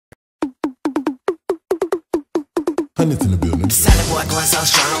I going so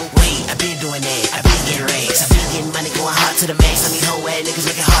strong. Wait, I been doing that, I been getting racks, I been getting money, going hard to the max. Let me hoe ass niggas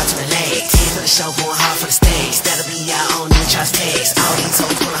make it hard to relax. 10 for the show, going hard for the stakes. That'll be y'all on new trust tags. All these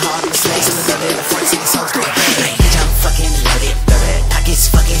hoes going hard on the slaves. I'm gonna in the front, see these hoes going back. Like, bitch, I'm fucking loaded. Pockets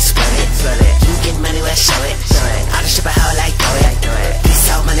fucking exploded. You get money, well, show it. All the shit I how like throw it. This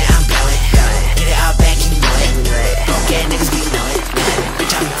all money, I'm blowing. Get it all back, you know it. Broke ass niggas be know it.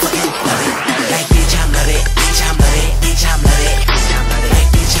 Bitch, I'm fucking loaded. Like, bitch, I'm loaded. Bitch, I'm loaded. Bitch, I'm loaded. Like,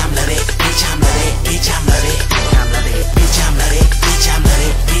 bitch, I'm loaded. Bitch, I'm loaded. Bitch, I'm loaded. Bitch, I'm loaded.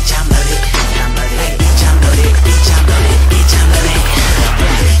 Bitch, I'm loaded. Bitch, I'm loaded. Like, bitch, I'm loaded. Bitch, I'm loaded. Bitch, I'm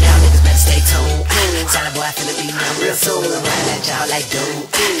loaded. Y'all niggas better stay tuned. Solid boy, I finna be known real soon. I'm running at y'all like, dude,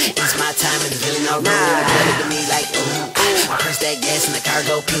 it's my time and there's really no room. Look at me like, ooh, I press that gas and the car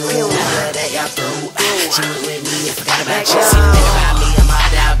go pew. I love that y'all through. She went with me and forgot about you. See the thing about me, I'm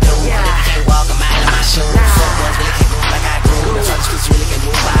hard to outdo. If you can't walk, I'm out of my shoes. Fuck boys really can't move like I grew. The fuck streets really can't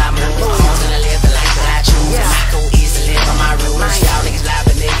move by I move. I'm gonna live the life that I choose. My goal is to live on my rules. Y'all niggas lie,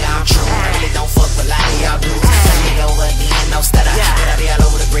 but nigga, I'm true. I really don't fuck with a lot of y'all dudes. Some nigga over again, no stutter. But I be all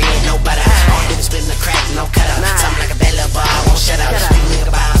over the bread, no butter. All niggas spitting the crack, no cutter. Something like a bad little bar, I won't shut up. Speak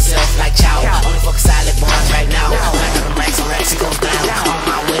nigga by himself like chow. Only fuck solid boys right now. When I got them racks and racks, it goes down. On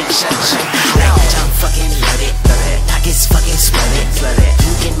my way to shut the shit down. Bitch, I'm fucking loaded. Pockets fucking exploded.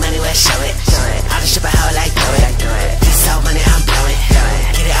 You get money, well, show it. All the shit I how like throw it. This all money, I'm blowing.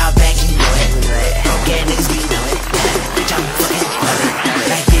 Get it all back, you know it. Broke ass niggas be know it. Bitch, I'm fucking loaded.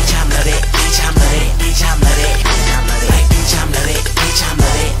 Like, bitch, I'm loaded. Bitch, I'm loaded. Bitch, I'm loaded. Like, bitch, I'm loaded. Bitch, I'm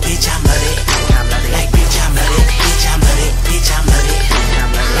loaded. Bitch, I'm loaded. Like, bitch, I'm loaded. Bitch, I'm loaded. Bitch, I'm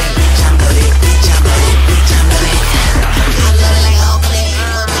loaded. Like, bitch, I'm loaded. Bitch, I'm loaded. Bitch, I'm loaded. I'm loaded like a whole clip.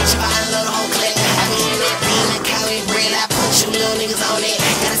 Bitch, if I unload a whole clip, I be in that bean and carry bread. I put you little niggas on it.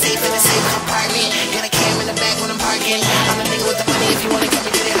 Got a safe in the safe compartment. Got a cam in the back when I'm parking. I'm a nigga with the money. If you wanna come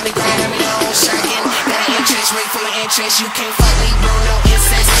and get it, I'm the grind. I'm in your own sharking. Got an interest rate for your interest. You can't fuck me, bro. No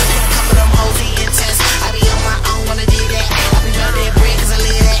incest. Put a couple of them hoes in intense. I be on my own when I did that. I be about that bread cause I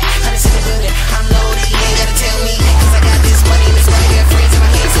live that. Honest in the building. I'm loaded. You ain't gotta tell me. Cause I got this money and this money got friends in my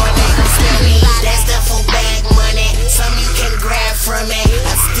hands. So I ain't gonna spell me. That's the full bag money. Some you can grab from me.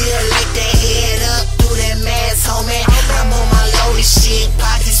 I still like that head up through that mask, homie. I'm on my loaded shit.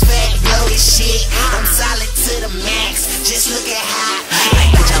 Pockets fat, bloated shit. I'm solid to the max. Just look at how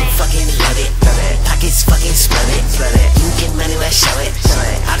like, bitch, I'm fucking loaded. Pockets fucking exploded. You get money, well, show it.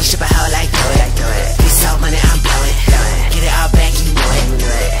 All the shit I how like throw it. This all money, I'm blowing. Get it all back, you know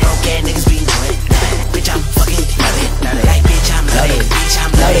it. Broke ass niggas be knowing. Bitch, I'm fucking loaded. Like, bitch, I'm loaded. Bitch,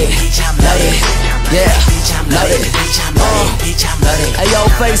 I'm loaded. Bitch, I'm loaded. Yeah, bitch, I'm loaded. Bitch, I'm loaded. Bitch, I'm loaded. Hey, yo,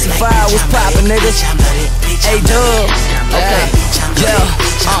 Face and Fire, what's poppin', niggas? A-DUB. Okay, yeah,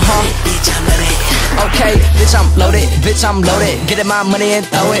 okay, bitch, I'm loaded, bitch, I'm loaded. Get in my money and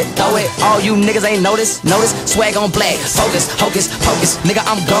throw it. All you niggas ain't notice. Swag on black, focus, hocus pocus. Nigga,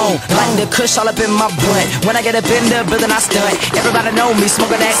 I'm gone. Like the kush all up in my blunt. When I get up in the building, I stunt. Everybody know me,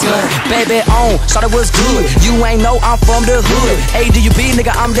 smoking that gun. Baby on, thought it was good. You ain't know I'm from the hood. A-D-U-B,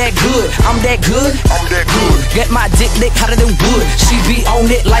 nigga, I'm that good. I'm that good. Get my dick lick hotter than wood. She be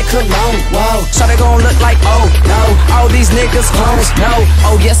on it like cologne. Whoa, so they gon' look like, oh no, all these niggas clones. No,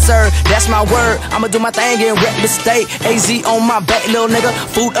 oh yes sir, that's my word. I'ma do my thing and rep the state. AZ on my back, little nigga.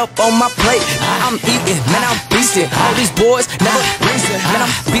 Food up on my plate. I'm eating, man, I'm beastin'. All these boys never reason. Man,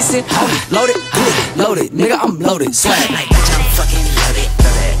 I'm beastin'. Loaded, good, loaded, nigga, I'm loaded. Swag. Like, bitch, I'm fucking